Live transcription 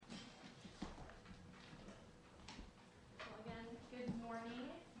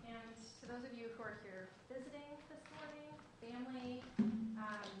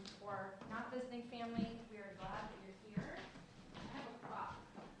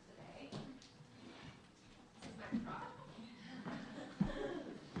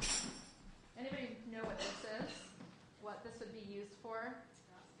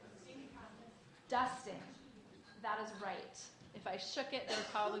shook it, there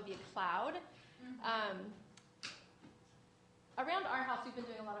would probably be a cloud. Around our house, we've been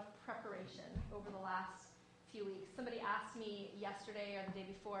doing a lot of preparation over the last few weeks. Somebody asked me yesterday or the day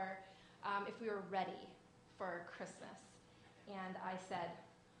before if we were ready for Christmas. And I said,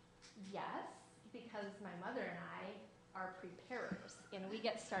 yes, because my mother and I are preparers, and we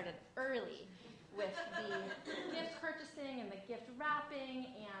get started early with the gift purchasing and the gift wrapping,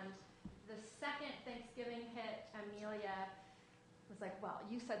 and the second Thanksgiving hit, Amelia was like, well,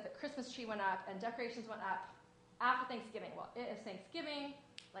 you said the Christmas tree went up and decorations went up after Thanksgiving. Well, it is Thanksgiving,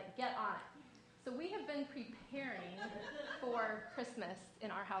 get on it. So we have been preparing for Christmas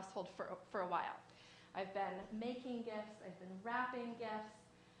in our household for a while. I've been making gifts, I've been wrapping gifts,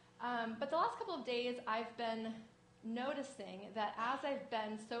 but the last couple of days I've been noticing that as I've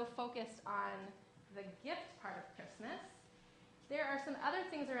been so focused on the gift part of Christmas, there are some other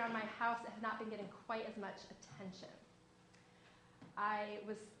things around my house that have not been getting quite as much attention. I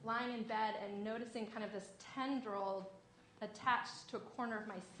was lying in bed and noticing kind of this tendril attached to a corner of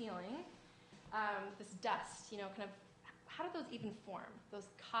my ceiling, this dust, kind of, how do those even form? Those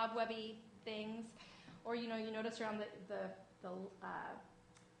cobwebby things? Or, you notice around the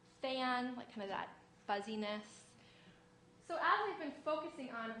fan, kind of that fuzziness. So as I've been focusing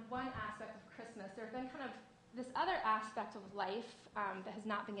on one aspect of Christmas, there have been kind of this other aspect of life that has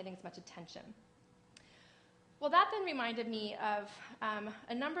not been getting as much attention. Well, that then reminded me of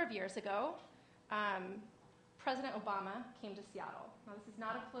a number of years ago, President Obama came to Seattle. Now, this is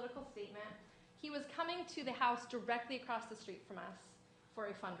not a political statement. He was coming to the house directly across the street from us for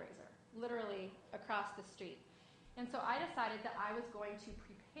a fundraiser, literally across the street. And so I decided that I was going to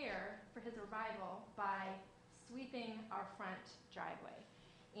prepare for his arrival by sweeping our front driveway.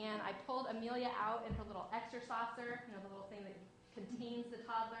 And I pulled Amelia out in her little extra saucer, the little thing that contains the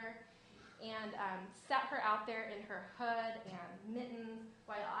toddler, and set her out there in her hood and mittens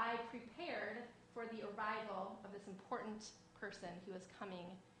while I prepared for the arrival of this important person who was coming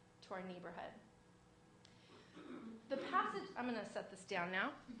to our neighborhood. The passage, I'm going to set this down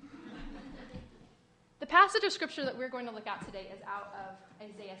now. The passage of Scripture that we're going to look at today is out of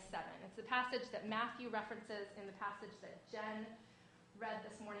Isaiah 7. It's the passage that Matthew references in the passage that Jen read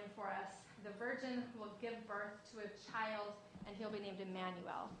this morning for us. The virgin will give birth to a child, and he'll be named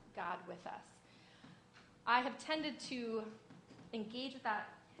Emmanuel, God with us. I have tended to engage with that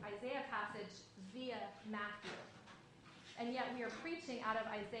Isaiah passage via Matthew, and yet we are preaching out of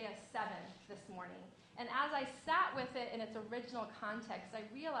Isaiah 7 this morning. And as I sat with it in its original context, I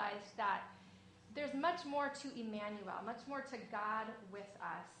realized that there's much more to Emmanuel, much more to God with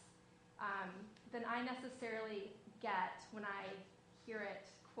us than I necessarily get when I hear it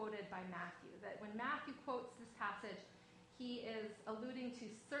quoted by Matthew. That when Matthew quotes this passage, he is alluding to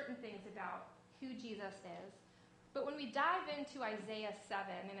certain things about who Jesus is. But when we dive into Isaiah 7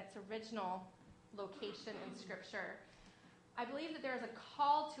 in its original location in Scripture, I believe that there is a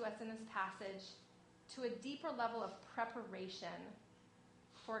call to us in this passage to a deeper level of preparation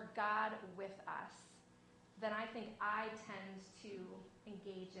for God with us than I think I tend to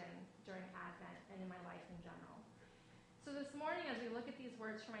engage in during Advent and in my life in general. So this morning, as we look at these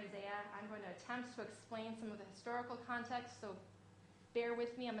words from Isaiah, I'm going to attempt to explain some of the historical context, so bear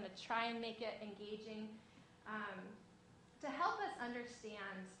with me. I'm going to try and make it engaging to help us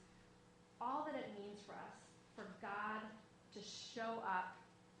understand all that it means for us, for God to show up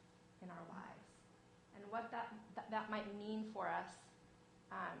in our lives, and what that might mean for us,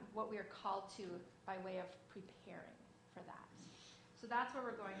 what we are called to by way of preparing for that. So that's where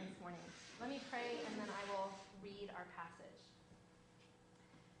we're going this morning. Let me pray, and then I will read our passage.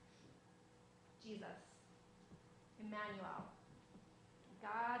 Jesus, Emmanuel,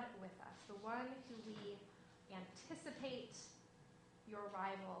 God with us, the one who we anticipate your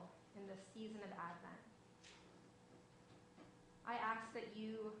arrival in this season of Advent. I ask that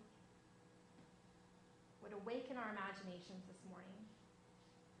you would awaken our imaginations this morning.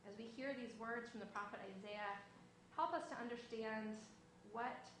 As we hear these words from the prophet Isaiah, help us to understand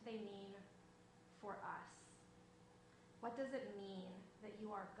what they mean for us. What does it mean that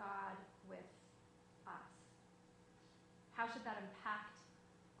you are God with us? How should that impact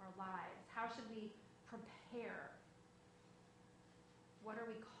our lives? How should we prepare? What are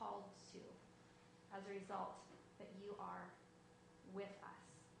we called to as a result that you are with us?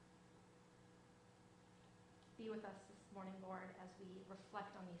 Be with us this morning, Lord, as we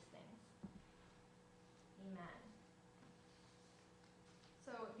reflect on these things. Amen.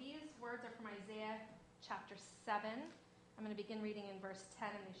 So these words are from Isaiah chapter 7. I'm going to begin reading in verse 10,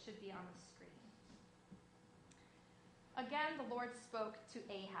 and they should be on the screen. Again, the Lord spoke to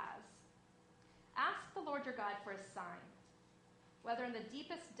Ahaz. Ask the Lord your God for a sign. whether in the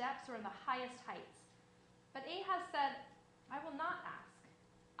deepest depths or in the highest heights. But Ahaz said, I will not ask.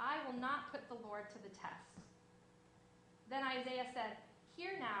 I will not put the Lord to the test. Then Isaiah said,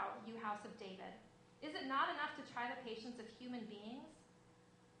 Hear now, you house of David. Is it not enough to try the patience of human beings?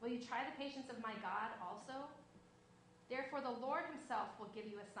 Will you try the patience of my God also? Therefore the Lord himself will give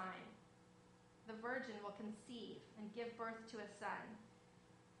you a sign. The virgin will conceive and give birth to a son,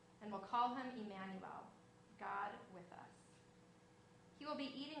 and will call him Emmanuel, God with us. He will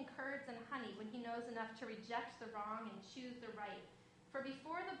be eating curds and honey when he knows enough to reject the wrong and choose the right. For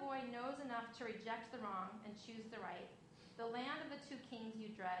before the boy knows enough to reject the wrong and choose the right, the land of the two kings you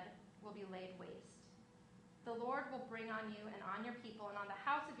dread will be laid waste. The Lord will bring on you and on your people and on the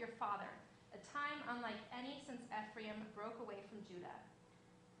house of your father a time unlike any since Ephraim broke away from Judah.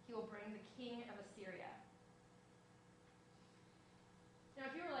 He will bring the king of Assyria. Now,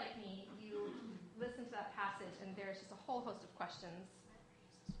 if you were like me, you listen to that passage and there's just a whole host of questions.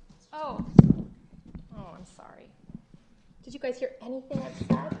 Oh, I'm sorry. Did you guys hear anything I've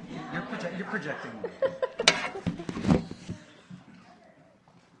said? You're projecting.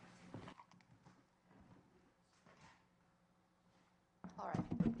 All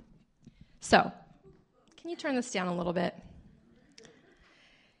right. So, can you turn this down a little bit?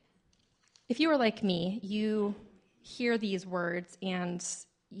 If you were like me, you hear these words and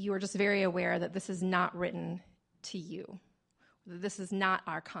you are just very aware that this is not written to you. This is not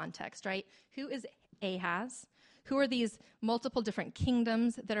our context, right? Who is Ahaz? Who are these multiple different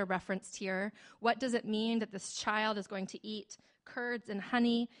kingdoms that are referenced here? What does it mean that this child is going to eat curds and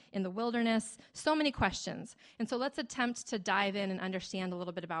honey in the wilderness? So many questions. And so let's attempt to dive in and understand a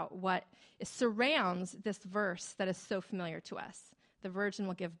little bit about what surrounds this verse that is so familiar to us. The virgin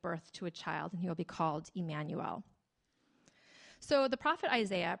will give birth to a child, and he will be called Emmanuel. So the prophet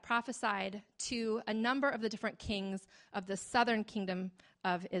Isaiah prophesied to a number of the different kings of the southern kingdom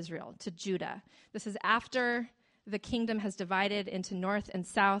of Israel, to Judah. This is after the kingdom has divided into north and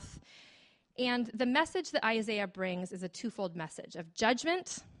south. And the message that Isaiah brings is a twofold message of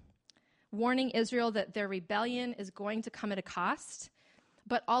judgment, warning Israel that their rebellion is going to come at a cost,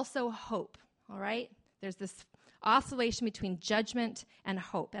 but also hope, all right? There's this oscillation between judgment and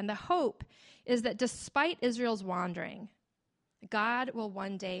hope. And the hope is that despite Israel's wandering, God will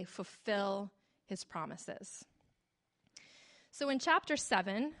one day fulfill his promises. So in chapter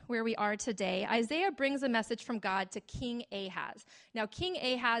 7, where we are today, Isaiah brings a message from God to King Ahaz. Now, King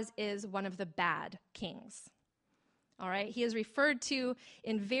Ahaz is one of the bad kings. All right? He is referred to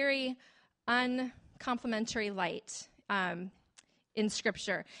in very uncomplimentary light in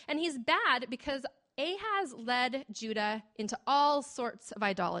Scripture. And he's bad because Ahaz led Judah into all sorts of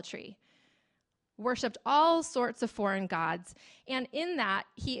idolatry, worshipped all sorts of foreign gods, and in that,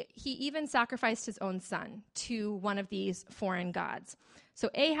 he even sacrificed his own son to one of these foreign gods. So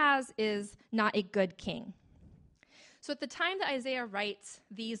Ahaz is not a good king. So at the time that Isaiah writes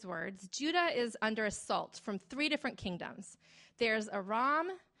these words, Judah is under assault from 3 different kingdoms. There's Aram,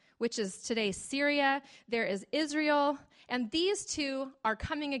 which is today Syria. There is Israel, and these 2 are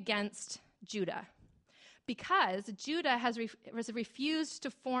coming against Judah, because Judah has refused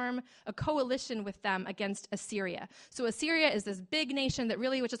to form a coalition with them against Assyria. So Assyria is this big nation that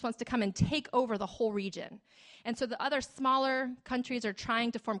really just wants to come and take over the whole region. And so the other smaller countries are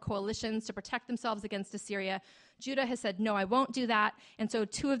trying to form coalitions to protect themselves against Assyria. Judah has said, no, I won't do that. And so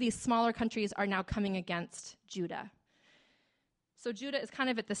 2 of these smaller countries are now coming against Judah. So Judah is kind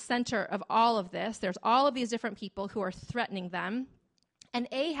of at the center of all of this. There's all of these different people who are threatening them. And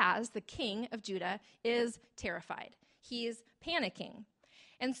Ahaz, the king of Judah, is terrified. He's panicking.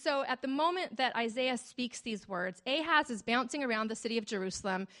 And so at the moment that Isaiah speaks these words, Ahaz is bouncing around the city of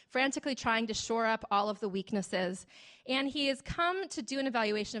Jerusalem, frantically trying to shore up all of the weaknesses. And he has come to do an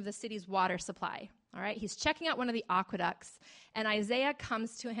evaluation of the city's water supply. All right, he's checking out one of the aqueducts. And Isaiah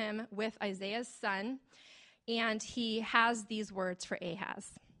comes to him with Isaiah's son, and he has these words for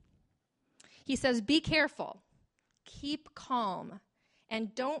Ahaz. He says, be careful, keep calm,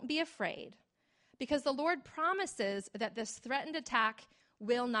 and don't be afraid, because the Lord promises that this threatened attack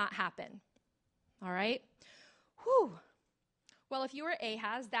will not happen. All right? Whew. Well, if you were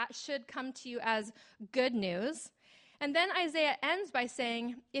Ahaz, that should come to you as good news. And then Isaiah ends by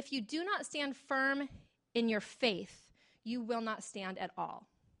saying, if you do not stand firm in your faith, you will not stand at all.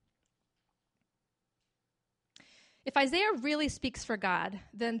 If Isaiah really speaks for God,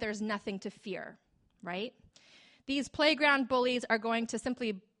 then there's nothing to fear, right? These playground bullies are going to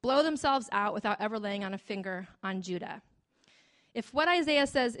simply blow themselves out without ever laying on a finger on Judah. If what Isaiah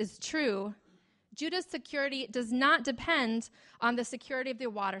says is true, Judah's security does not depend on the security of the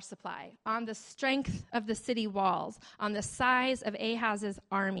water supply, on the strength of the city walls, on the size of Ahaz's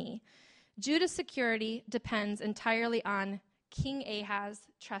army. Judah's security depends entirely on King Ahaz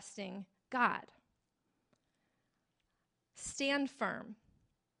trusting God. Stand firm,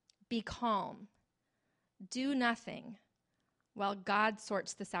 be calm, do nothing while God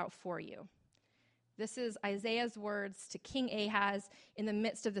sorts this out for you. This is Isaiah's words to King Ahaz in the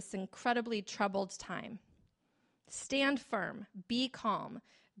midst of this incredibly troubled time. Stand firm, be calm,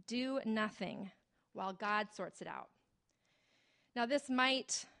 do nothing while God sorts it out. Now, this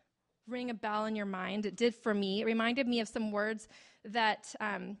might ring a bell in your mind. It did for me. It reminded me of some words that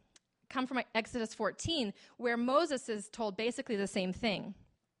come from Exodus 14, where Moses is told basically the same thing.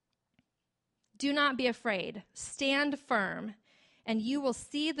 Do not be afraid. Stand firm, and you will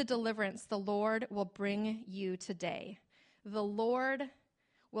see the deliverance the Lord will bring you today. The Lord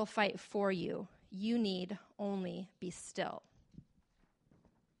will fight for you. You need only be still.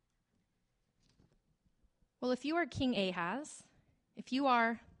 Well, if you are King Ahaz, if you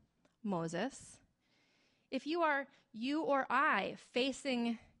are Moses, if you are you or I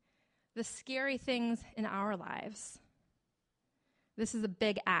facing the scary things in our lives, this is a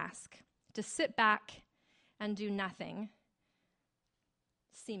big ask, to sit back and do nothing,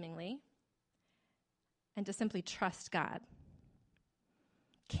 seemingly, and to simply trust God.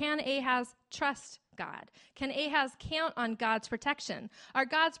 Can Ahaz trust God? Can Ahaz count on God's protection? Are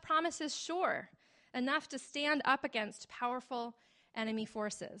God's promises sure enough to stand up against powerful enemy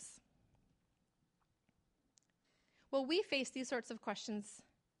forces? Well, we face these sorts of questions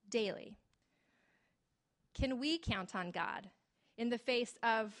daily. Can we count on God in the face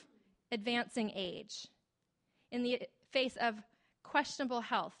of advancing age, in the face of questionable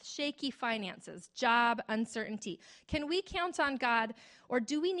health, shaky finances, job uncertainty? Can we count on God, or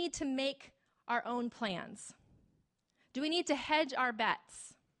do we need to make our own plans? Do we need to hedge our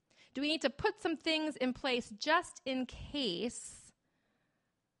bets? Do we need to put some things in place just in case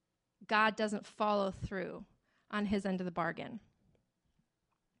God doesn't follow through on his end of the bargain?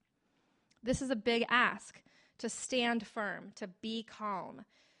 This is a big ask, to stand firm, to be calm,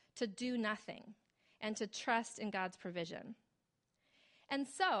 to do nothing, and to trust in God's provision. And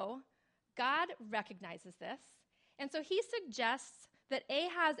so, God recognizes this, and so he suggests that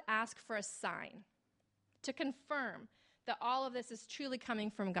Ahaz ask for a sign to confirm that all of this is truly coming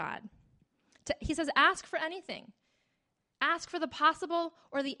from God. He says, ask for anything. Ask for the possible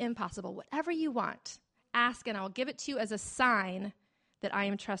or the impossible, whatever you want. Ask, and I will give it to you as a sign that I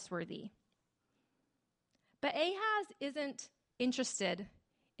am trustworthy. But Ahaz isn't interested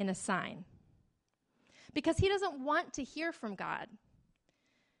in a sign because he doesn't want to hear from God.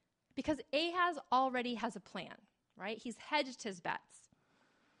 Because Ahaz already has a plan, right? He's hedged his bets.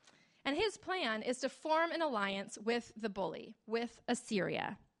 And his plan is to form an alliance with the bully, with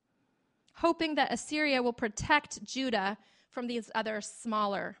Assyria, hoping that Assyria will protect Judah from these other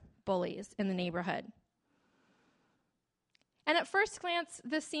smaller bullies in the neighborhood. And at first glance,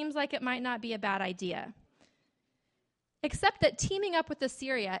 this seems like it might not be a bad idea. Except that teaming up with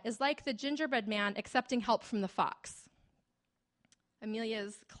Assyria is like the gingerbread man accepting help from the fox.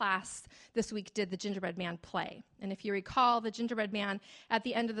 Amelia's class this week did the gingerbread man play. And if you recall, the gingerbread man at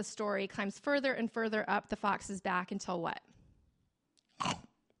the end of the story climbs further and further up the fox's back until what?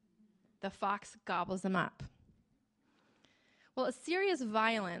 The fox gobbles him up. Well, Assyria's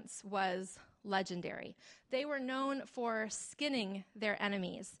violence was legendary. They were known for skinning their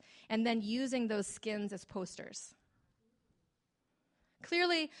enemies and then using those skins as posters.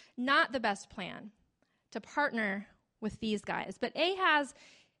 Clearly not the best plan to partner with these guys. But Ahaz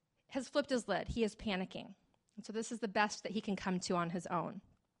has flipped his lid. He is panicking. And so this is the best that he can come to on his own.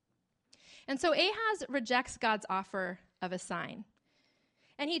 And so Ahaz rejects God's offer of a sign.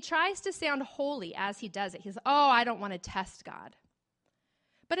 And he tries to sound holy as he does it. He says, I don't want to test God.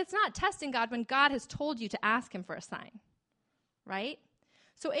 But it's not testing God when God has told you to ask him for a sign, right?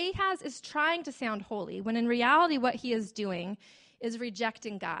 So Ahaz is trying to sound holy when in reality what he is doing is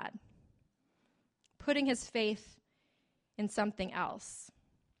rejecting God, putting his faith in something else.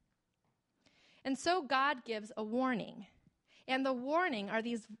 And so God gives a warning. And the warning are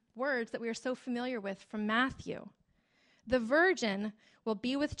these words that we are so familiar with from Matthew. The virgin will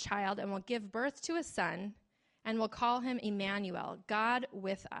be with child and will give birth to a son and will call him Emmanuel, God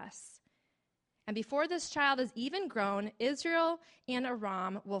with us. And before this child is even grown, Israel and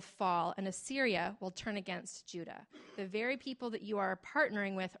Aram will fall, and Assyria will turn against Judah. The very people that you are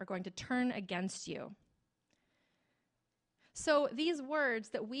partnering with are going to turn against you. So these words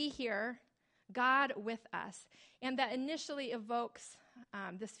that we hear, God with us, and that initially evokes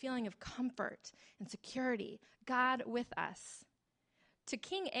this feeling of comfort and security, God with us, to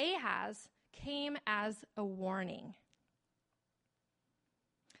King Ahaz came as a warning.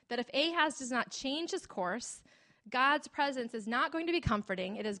 That if Ahaz does not change his course, God's presence is not going to be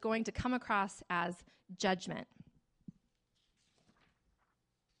comforting. It is going to come across as judgment.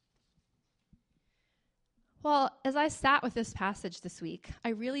 Well, as I sat with this passage this week, I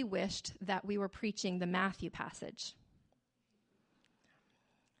really wished that we were preaching the Matthew passage,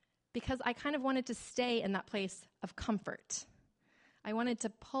 because I kind of wanted to stay in that place of comfort. I wanted to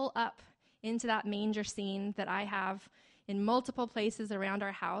pull up into that manger scene that I have in multiple places around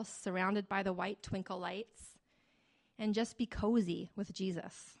our house, surrounded by the white twinkle lights, and just be cozy with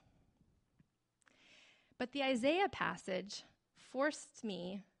Jesus. But the Isaiah passage forced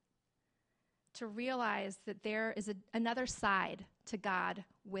me to realize that there is another side to God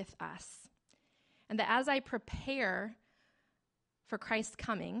with us. And that as I prepare for Christ's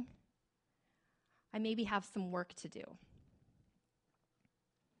coming, I maybe have some work to do.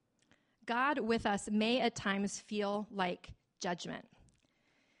 God with us may at times feel like judgment.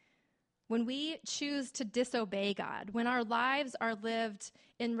 When we choose to disobey God, when our lives are lived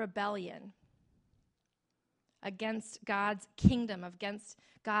in rebellion against God's kingdom, against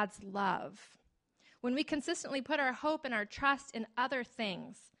God's love, when we consistently put our hope and our trust in other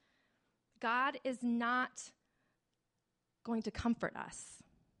things, God is not going to comfort us.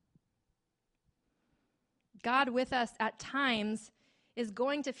 God with us at times is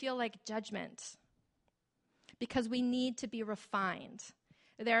going to feel like judgment because we need to be refined.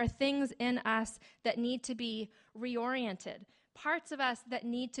 There are things in us that need to be reoriented, parts of us that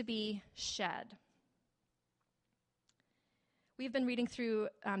need to be shed. We've been reading through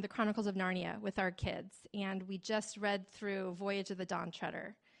the Chronicles of Narnia with our kids, and we just read through Voyage of the Dawn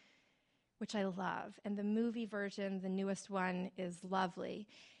Treader, which I love. And the movie version, the newest one, is lovely.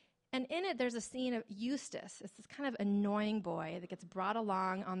 And in it, there's a scene of Eustace. It's this kind of annoying boy that gets brought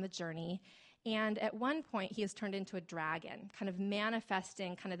along on the journey. And at one point, he is turned into a dragon, kind of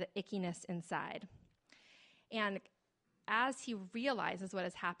manifesting kind of the ickiness inside. And as he realizes what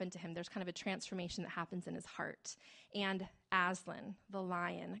has happened to him, there's kind of a transformation that happens in his heart. And Aslan, the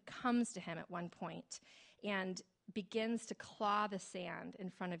lion, comes to him at one point and begins to claw the sand in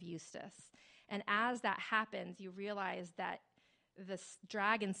front of Eustace. And as that happens, you realize that this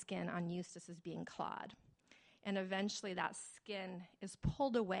dragon skin on Eustace is being clawed. And eventually that skin is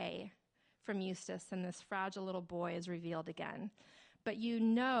pulled away from Eustace, and this fragile little boy is revealed again. But you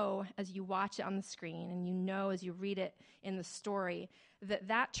know, as you watch it on the screen, and you know as you read it in the story, that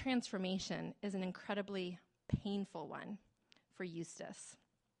that transformation is an incredibly painful one for Eustace.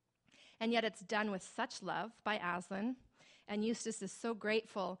 And yet it's done with such love by Aslan, and Eustace is so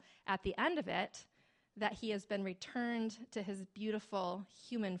grateful at the end of it that he has been returned to his beautiful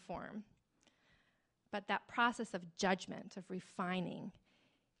human form. But that process of judgment, of refining,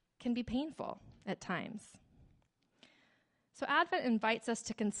 can be painful at times. So Advent invites us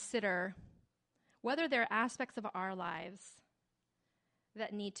to consider whether there are aspects of our lives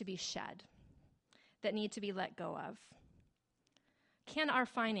that need to be shed, that need to be let go of. Can our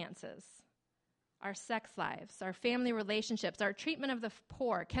finances, our sex lives, our family relationships, our treatment of the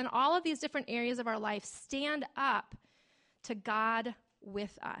poor, can all of these different areas of our life stand up to God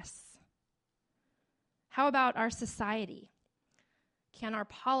with us? How about our society? Can our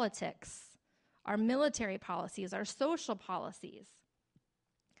politics, our military policies, our social policies?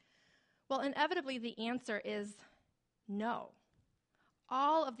 Well, inevitably, the answer is no.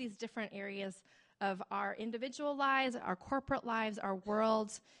 All of these different areas of our individual lives, our corporate lives, our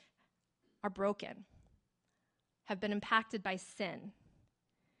world are broken, have been impacted by sin.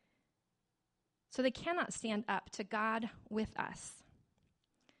 So they cannot stand up to God with us.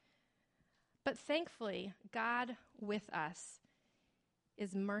 But thankfully, God with us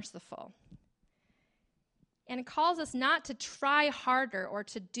is merciful. And it calls us not to try harder or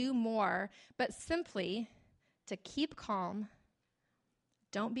to do more, but simply to keep calm,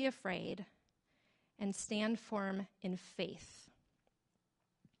 don't be afraid, and stand firm in faith.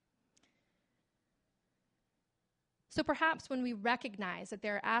 So perhaps when we recognize that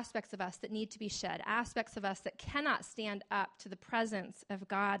there are aspects of us that need to be shed, aspects of us that cannot stand up to the presence of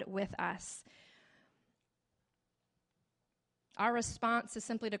God with us, our response is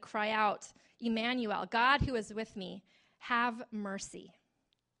simply to cry out, Emmanuel, God who is with me, have mercy.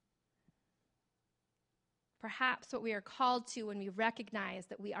 Perhaps what we are called to when we recognize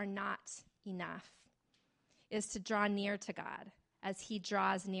that we are not enough is to draw near to God as he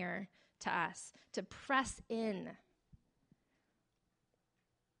draws near to us, to press in.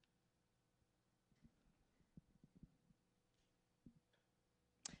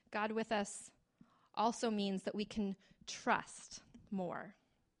 God with us also means that we can trust more.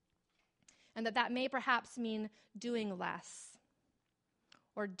 And that may perhaps mean doing less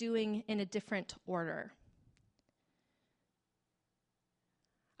or doing in a different order.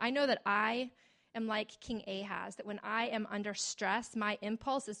 I know that I am like King Ahaz, that when I am under stress, my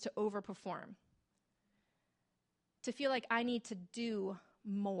impulse is to overperform, to feel like I need to do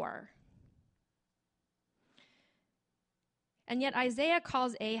more. And yet Isaiah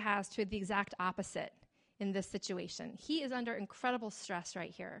calls Ahaz to the exact opposite in this situation. He is under incredible stress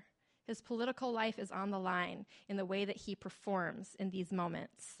right here. His political life is on the line in the way that he performs in these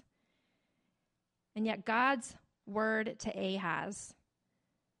moments. And yet God's word to Ahaz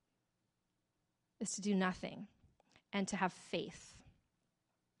is to do nothing and to have faith.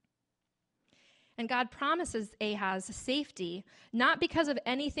 And God promises Ahaz safety, not because of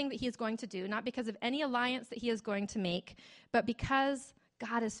anything that he is going to do, not because of any alliance that he is going to make, but because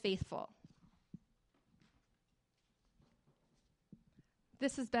God is faithful.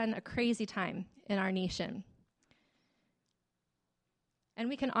 This has been a crazy time in our nation. And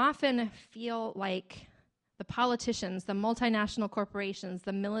we can often feel like the politicians, the multinational corporations,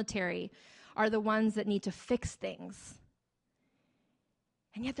 the military are the ones that need to fix things.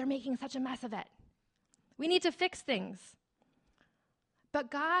 And yet they're making such a mess of it. We need to fix things.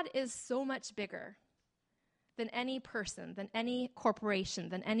 But God is so much bigger than any person, than any corporation,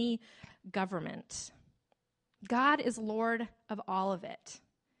 than any government. God is Lord of all of it.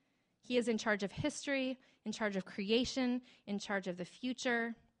 He is in charge of history, in charge of creation, in charge of the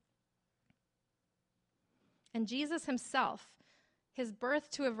future. And Jesus himself, his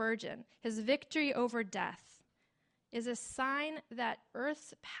birth to a virgin, his victory over death, is a sign that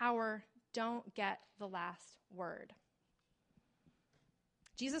earth's power don't get the last word.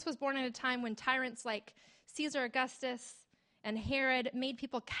 Jesus was born at a time when tyrants like Caesar Augustus and Herod made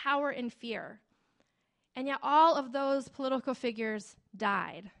people cower in fear. And yet all of those political figures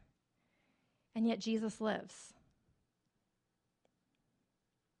died. And yet Jesus lives.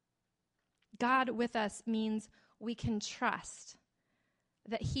 God with us means we can trust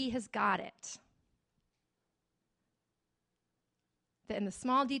that he has got it. That in the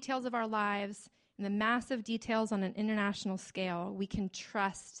small details of our lives, in the massive details on an international scale, we can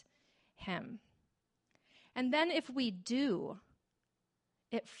trust him. And then if we do,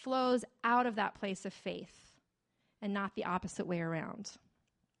 it flows out of that place of faith and not the opposite way around.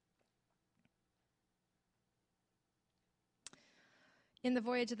 In the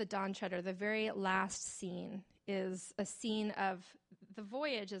Voyage of the Dawn Treader, the very last scene is a scene of the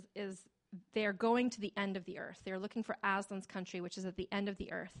voyage is they're going to the end of the earth. They're looking for Aslan's country, which is at the end of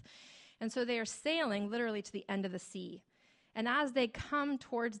the earth. And so they are sailing literally to the end of the sea. And as they come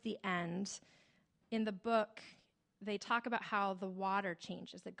towards the end, in the book, they talk about how the water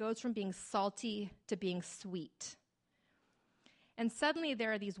changes. It goes from being salty to being sweet. And suddenly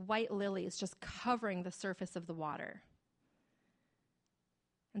there are these white lilies just covering the surface of the water.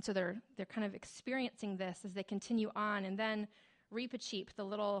 And so they're kind of experiencing this as they continue on. And then Reepicheep, the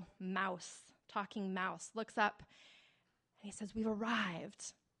little mouse, talking mouse, looks up and he says, "We've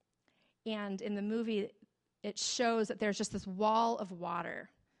arrived." And in the movie, it shows that there's just this wall of water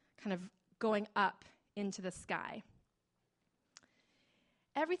kind of going up into the sky.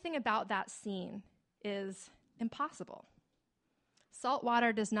 Everything about that scene is impossible. Salt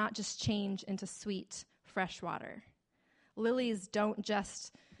water does not just change into sweet, fresh water. Lilies don't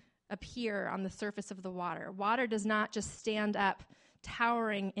just appear on the surface of the water. Water does not just stand up,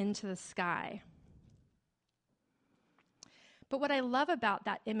 towering into the sky. But what I love about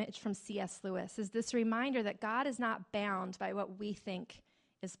that image from C.S. Lewis is this reminder that God is not bound by what we think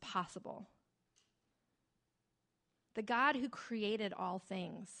is possible. The God who created all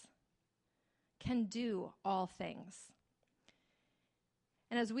things can do all things.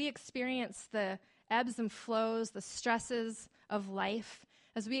 And as we experience the ebbs and flows, the stresses of life,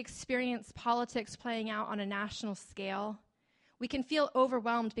 as we experience politics playing out on a national scale, we can feel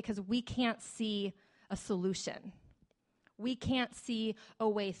overwhelmed because we can't see a solution. We can't see a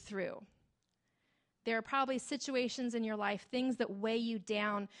way through. There are probably situations in your life, things that weigh you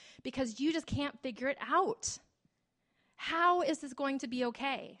down because you just can't figure it out. How is this going to be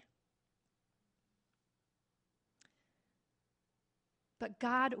okay? But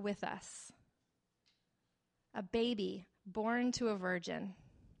God with us, a baby born to a virgin,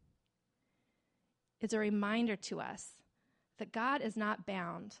 is a reminder to us that God is not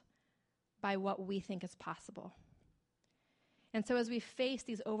bound by what we think is possible. And so as we face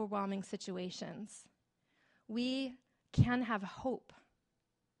these overwhelming situations, we can have hope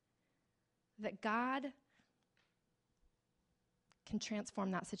that God can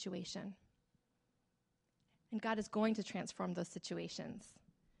transform that situation. And God is going to transform those situations.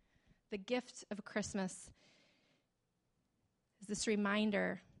 The gift of Christmas is this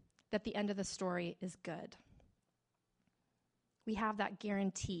reminder that the end of the story is good. We have that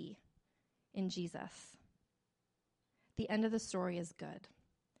guarantee in Jesus. The end of the story is good.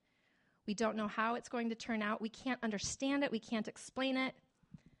 We don't know how it's going to turn out. We can't understand it. We can't explain it.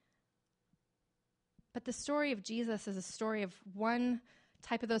 But the story of Jesus is a story of one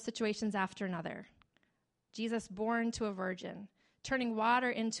type of those situations after another. Jesus born to a virgin, turning water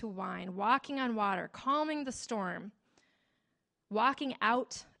into wine, walking on water, calming the storm, walking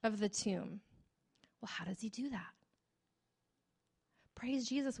out of the tomb. Well, how does he do that? Praise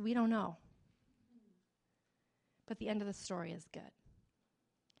Jesus, we don't know. But the end of the story is good.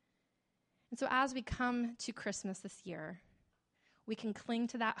 And so as we come to Christmas this year, we can cling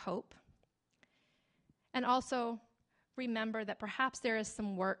to that hope and also remember that perhaps there is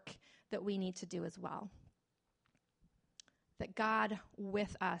some work that we need to do as well. That God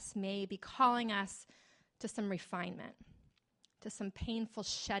with us may be calling us to some refinement, to some painful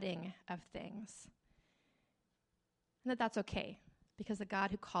shedding of things. And that's okay, because the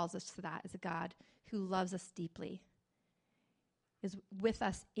God who calls us to that is a God who loves us deeply, is with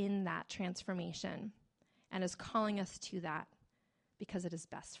us in that transformation, and is calling us to that because it is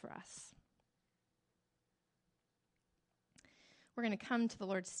best for us. We're going to come to the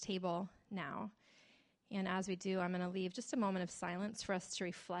Lord's table now. And as we do, I'm going to leave just a moment of silence for us to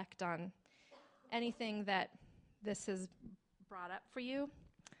reflect on anything that this has brought up for you.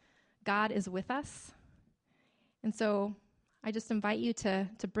 God is with us. And so I just invite you to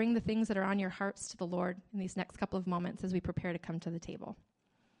bring the things that are on your hearts to the Lord in these next couple of moments as we prepare to come to the table.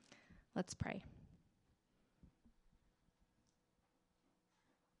 Let's pray.